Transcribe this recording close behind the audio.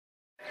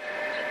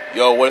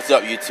Yo, what's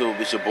up, YouTube?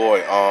 It's your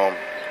boy.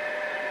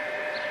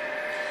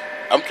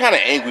 I'm kind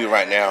of angry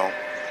right now,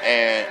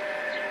 and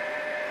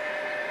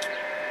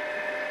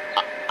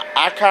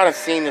I kind of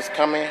seen this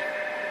coming. In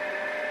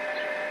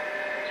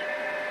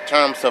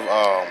terms of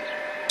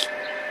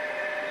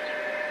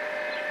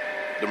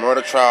the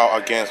murder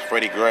trial against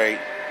Freddie Gray,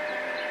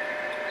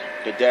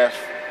 the death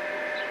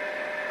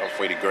of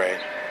Freddie Gray.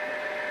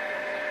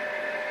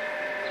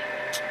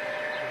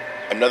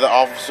 Another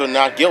officer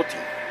not guilty.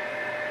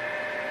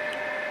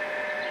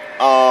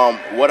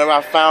 What have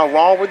I found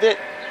wrong with it?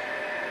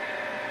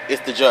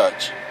 It's the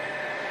judge.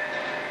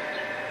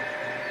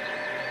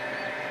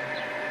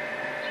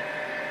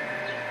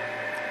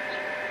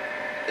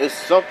 It's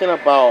something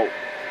about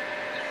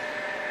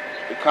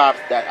the cops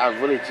that I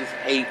really just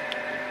hate.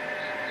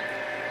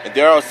 And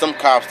there are some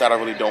cops that I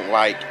really don't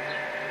like.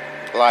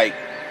 Like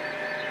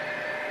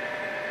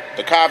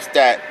the cops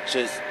that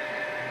just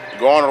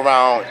going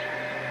around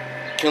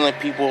killing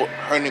people,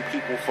 hurting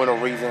people for no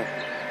reason.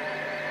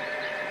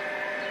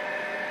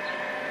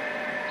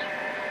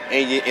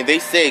 And they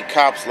say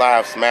cops'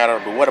 lives matter,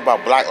 but what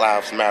about black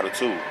lives matter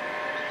too?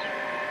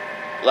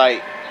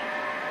 Like,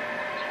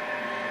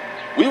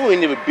 we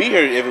wouldn't even be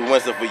here if it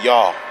wasn't for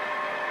y'all.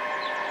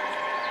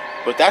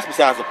 But that's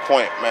besides the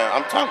point, man.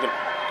 I'm talking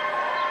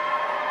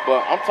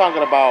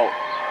about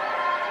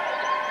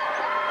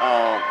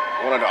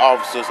one of the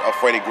officers of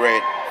Freddie Gray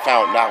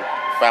found not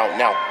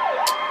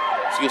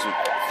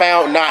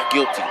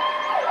guilty.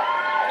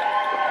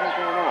 What's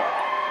going on?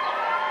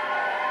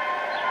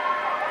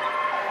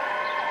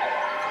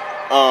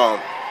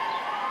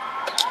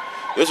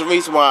 There's a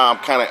reason why I'm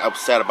kind of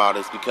upset about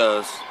this,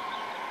 because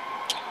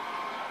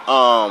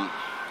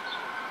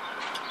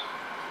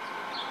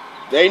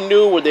they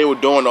knew what they were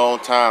doing the whole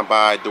time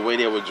by the way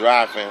they were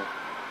driving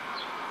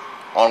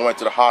on the way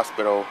to the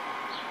hospital,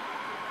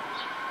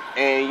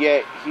 and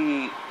yet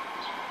he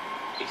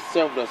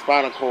suffered a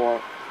spinal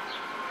cord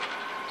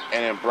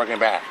and then broken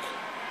back.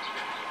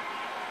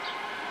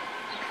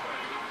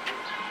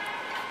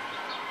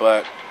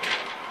 But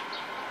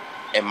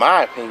in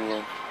my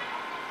opinion,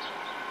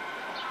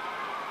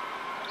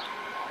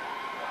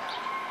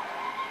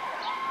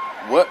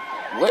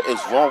 what is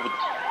wrong with,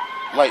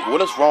 like,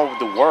 what is wrong with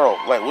the world?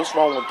 Like, what's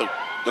wrong with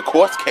the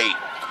court case?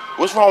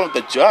 What's wrong with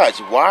the judge?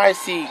 Why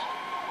is he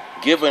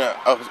giving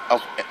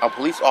a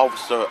police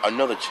officer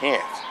another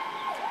chance?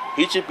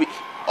 He should be,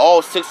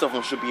 all 6 of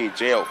them should be in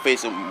jail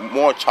facing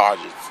more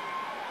charges.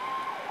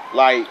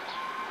 Like,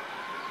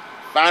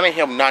 finding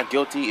him not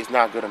guilty is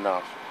not good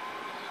enough.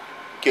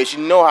 Because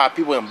you know how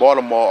people in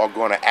Baltimore are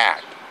going to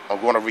act, are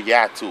going to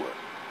react to it.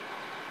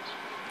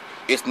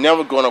 It's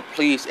never going to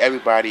please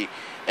everybody,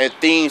 and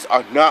things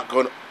are not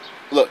going to...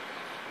 Look,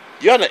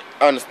 you have to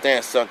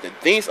understand something.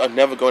 Things are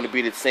never going to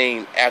be the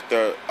same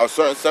after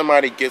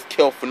somebody gets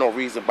killed for no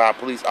reason by a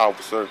police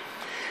officer.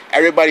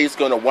 Everybody's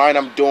going to wind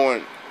up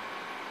doing,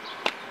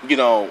 you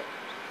know,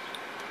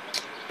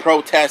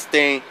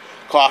 protesting,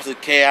 causing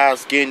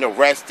chaos, getting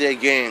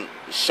arrested, getting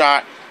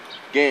shot,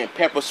 getting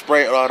pepper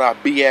spray, all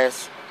that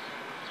BS.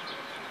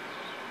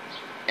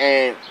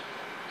 And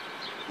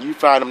you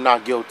find them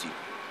not guilty.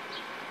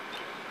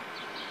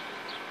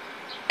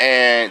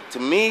 And to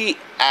me,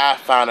 I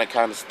find it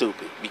kind of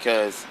stupid,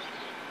 because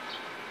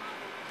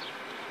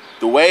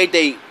the way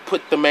they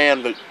put the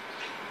man,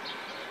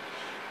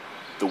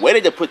 the way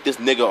they put this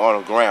nigga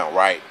on the ground,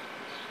 right?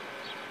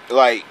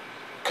 Like,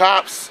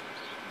 cops,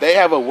 they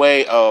have a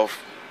way of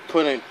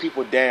putting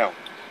people down,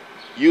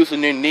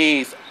 using their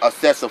knees,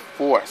 excessive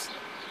force.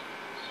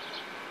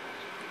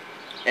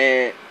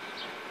 And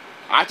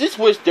I just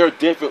wish there are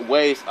different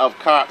ways of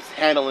cops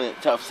handling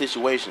tough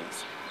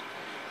situations.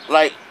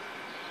 Like,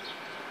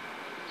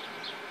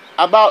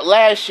 about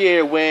last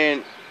year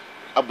when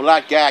a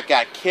black guy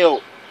got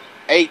killed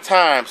 8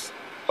 times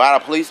by a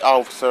police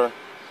officer,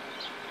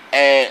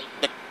 and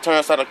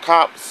turns out the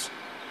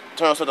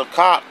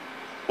cop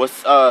was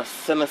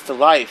sentenced to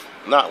life,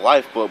 not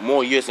life, but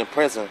more years in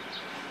prison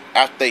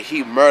after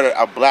he murdered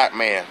a black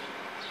man.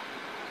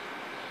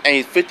 And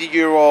he's a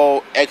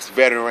 50-year-old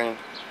ex-veteran.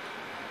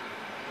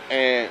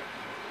 And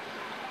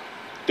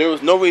there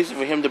was no reason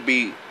for him to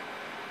be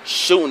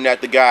shooting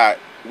at the guy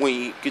when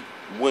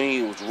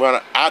he was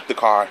running out the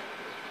car.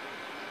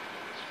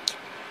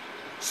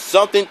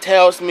 Something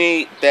tells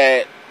me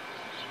that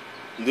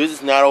this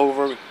is not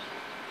over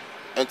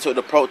until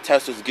the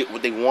protesters get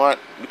what they want,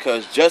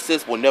 because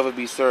justice will never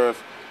be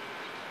served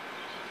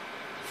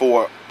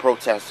for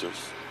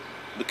protesters,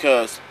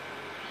 because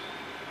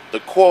the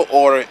court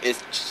order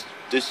is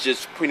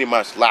just pretty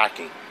much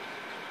lacking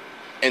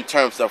in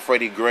terms of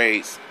Freddie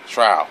Gray's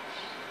trial.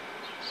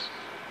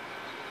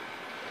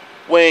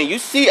 When you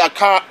see a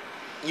cop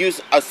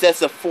use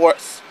excessive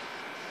force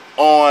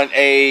on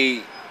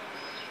a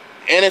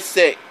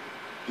innocent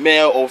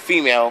male or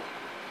female,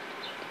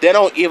 they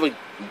don't give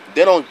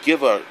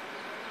a,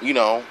 you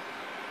know,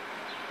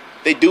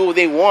 they do what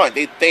they want.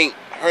 They think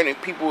hurting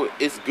people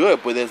is good,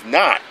 but it's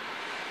not.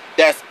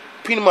 That's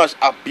pretty much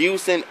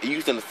abusing,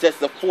 using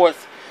excessive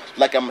force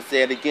Like I'm going to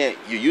say it again.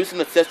 You're using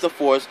excessive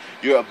force.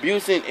 You're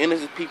abusing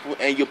innocent people.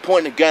 And you're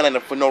pointing a gun at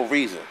them for no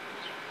reason.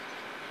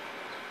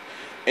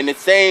 And the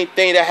same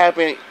thing that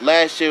happened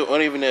last year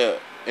or even the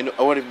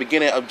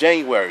beginning of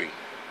January.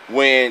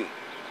 When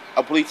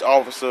a police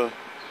officer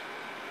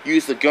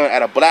used a gun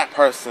at a black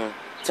person,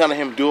 telling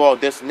him do all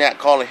this and that,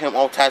 calling him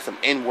all types of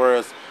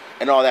N-words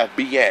and all that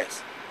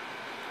BS.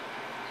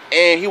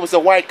 And he was a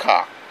white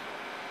cop.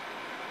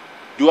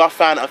 Do I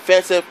find it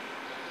offensive?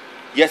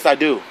 Yes, I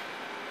do.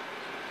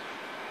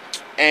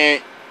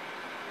 And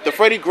the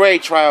Freddie Gray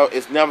trial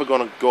is never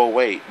going to go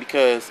away,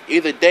 because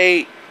either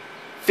they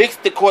fix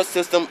the court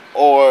system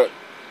or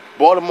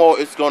Baltimore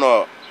is going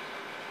to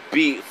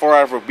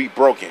forever be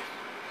broken.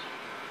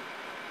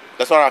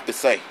 That's all I have to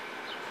say.